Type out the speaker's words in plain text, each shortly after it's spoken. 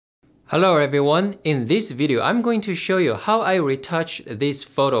Hello everyone, in this video I'm going to show you how I retouched this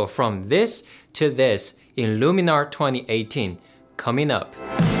photo from this to this in Luminar 2018, coming up.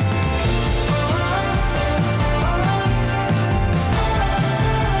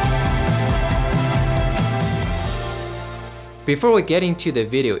 Before we get into the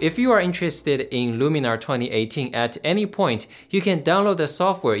video, if you are interested in Luminar 2018 at any point, you can download the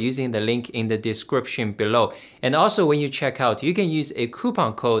software using the link in the description below. And also when you check out, you can use a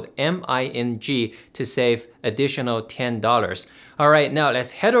coupon code MING to save additional $10. Alright, now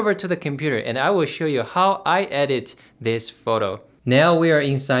let's head over to the computer and I will show you how I edit this photo. Now we are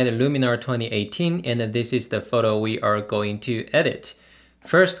inside Luminar 2018 and this is the photo we are going to edit.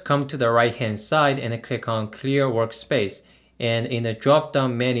 First, come to the right hand side and click on Clear Workspace. And in the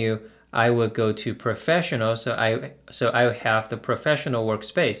drop-down menu, I will go to Professional, so I have the Professional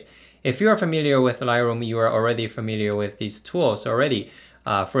workspace. If you are familiar with Lightroom, you are already familiar with these tools already.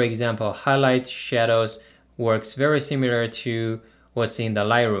 For example, highlights, shadows works very similar to what's in the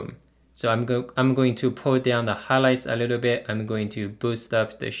Lightroom. So I'm going to pull down the highlights a little bit. I'm going to boost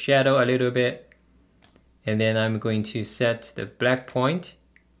up the shadow a little bit. And then I'm going to set the black point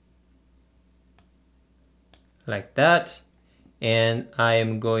like that. And I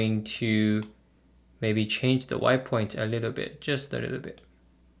am going to maybe change the white point a little bit, just a little bit.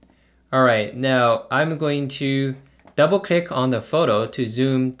 All right, now I'm going to double click on the photo to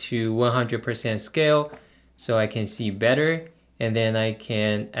zoom to 100% scale so I can see better. And then I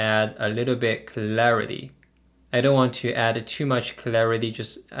can add a little bit clarity. I don't want to add too much clarity,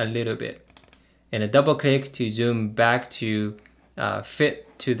 just a little bit. And a double click to zoom back to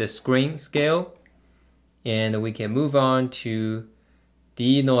fit to the screen scale. And we can move on to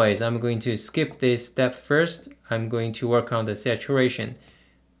denoise. I'm going to skip this step first. I'm going to work on the saturation.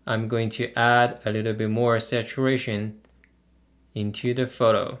 I'm going to add a little bit more saturation into the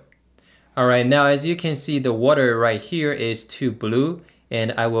photo. All right, now as you can see, the water right here is too blue,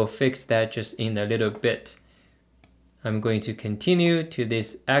 and I will fix that just in a little bit. I'm going to continue to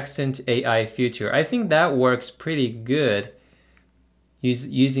this accent AI feature. I think that works pretty good.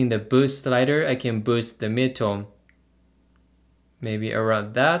 Using the boost slider, I can boost the midtone. Maybe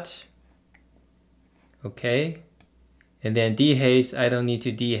around that. Okay. And then dehaze, I don't need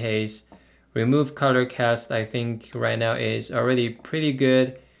to dehaze. Remove color cast, I think right now is already pretty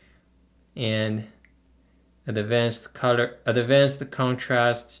good. And advanced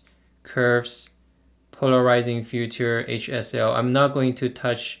contrast, curves, polarizing filter, HSL. I'm not going to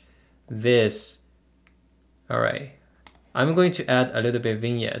touch this. All right. I'm going to add a little bit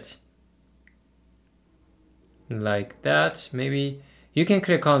vignette. Like that, maybe. You can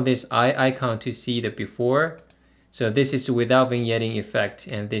click on this eye icon to see the before. So this is without vignetting effect,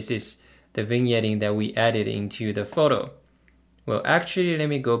 and this is the vignetting that we added into the photo. Well, actually, let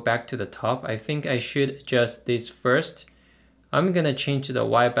me go back to the top. I think I should adjust this first. I'm gonna change the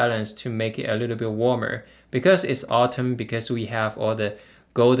white balance to make it a little bit warmer. Because it's autumn, because we have all the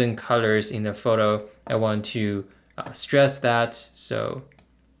golden colors in the photo, I want to stress that, so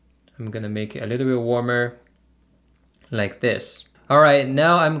I'm gonna make it a little bit warmer like this. All right,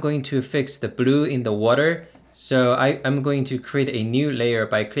 now I'm going to fix the blue in the water. So I'm going to create a new layer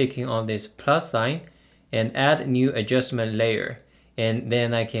by clicking on this plus sign and add new adjustment layer. And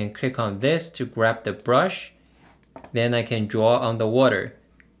then I can click on this to grab the brush. Then I can draw on the water.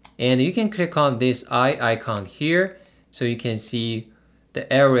 And you can click on this eye icon here so you can see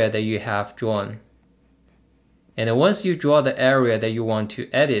the area that you have drawn. And once you draw the area that you want to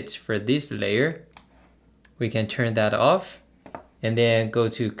edit for this layer, we can turn that off and then go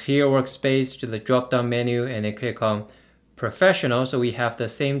to Clear Workspace to the drop-down menu and then click on Professional. So we have the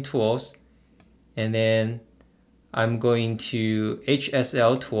same tools. And then I'm going to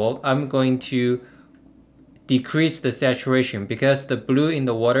HSL tool. I'm going to decrease the saturation because the blue in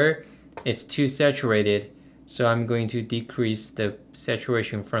the water is too saturated. So I'm going to decrease the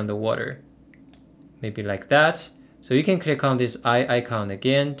saturation from the water. Maybe like that. So you can click on this eye icon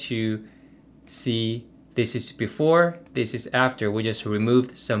again to see this is before, this is after. We just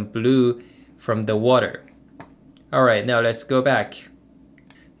removed some blue from the water. All right, now let's go back.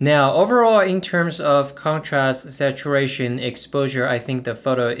 Now, overall, in terms of contrast, saturation, exposure, I think the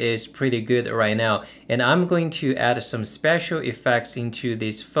photo is pretty good right now. And I'm going to add some special effects into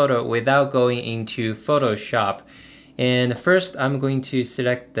this photo without going into Photoshop. And first, I'm going to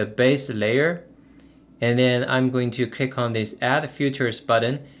select the base layer. And then I'm going to click on this Add Filters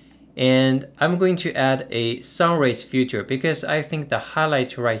button. And I'm going to add a sun rays filter because I think the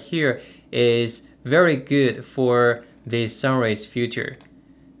highlight right here is very good for this sun rays filter.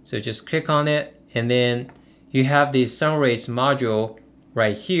 So just click on it and then you have the sun rays module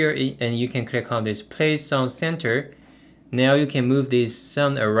right here, and you can click on this place sun center. Now you can move this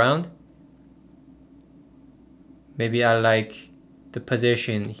sun around. Maybe I like the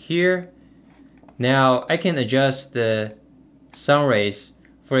position here. Now I can adjust the sun rays.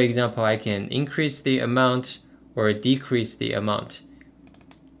 For example, I can increase the amount or decrease the amount.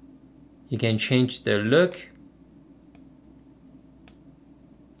 You can change the look.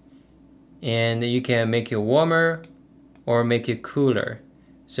 And you can make it warmer or make it cooler.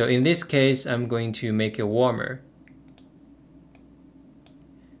 So in this case, I'm going to make it warmer.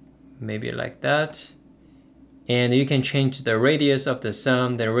 Maybe like that. And you can change the radius of the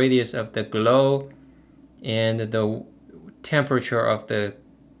sun, the radius of the glow, and the temperature of the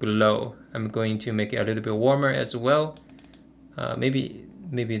glow. I'm going to make it a little bit warmer as well. Maybe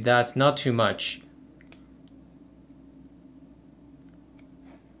that's not too much.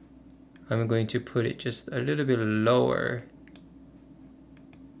 I'm going to put it just a little bit lower.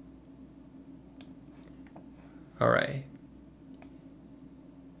 All right.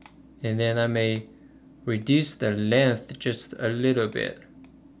 And then I may reduce the length just a little bit.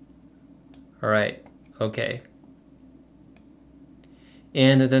 All right, okay.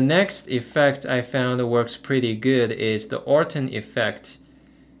 And the next effect I found works pretty good is the Orton effect.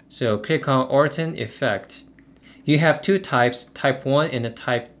 So click on Orton effect. You have two types, type 1 and a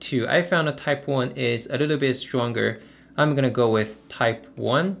type 2. I found a type 1 is a little bit stronger. I'm gonna go with type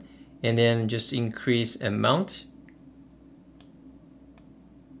 1 and then just increase amount.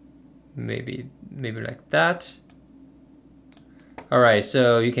 Maybe like that. All right,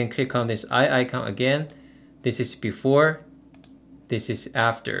 so you can click on this eye icon again. This is before, this is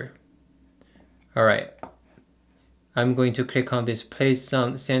after. All right, I'm going to click on this place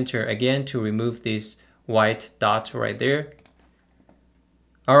sun center again to remove this white dot right there.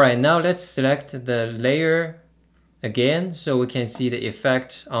 All right, now let's select the layer again so we can see the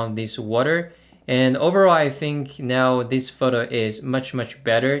effect on this water. And overall, I think now this photo is much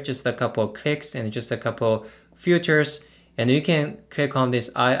better. Just a couple of clicks and just a couple filters. And you can click on this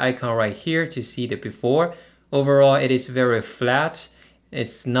eye icon right here to see the before. Overall, it is very flat.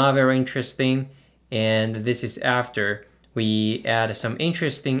 It's not very interesting. And this is after. We add some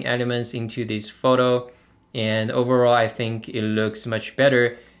interesting elements into this photo. And overall, I think it looks much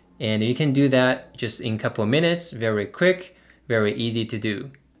better. And you can do that just in a couple of minutes. Very quick, very easy to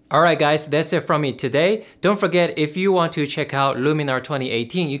do. Alright guys, that's it from me today. Don't forget, if you want to check out Luminar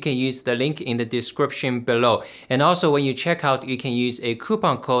 2018, you can use the link in the description below. And also when you check out, you can use a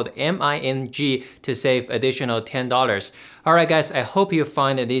coupon code MING to save additional $10. Alright guys, I hope you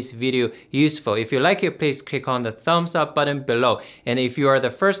find this video useful. If you like it, please click on the thumbs up button below. And if you are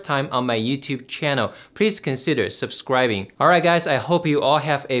the first time on my YouTube channel, please consider subscribing. Alright guys, I hope you all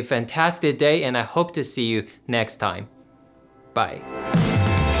have a fantastic day and I hope to see you next time. Bye.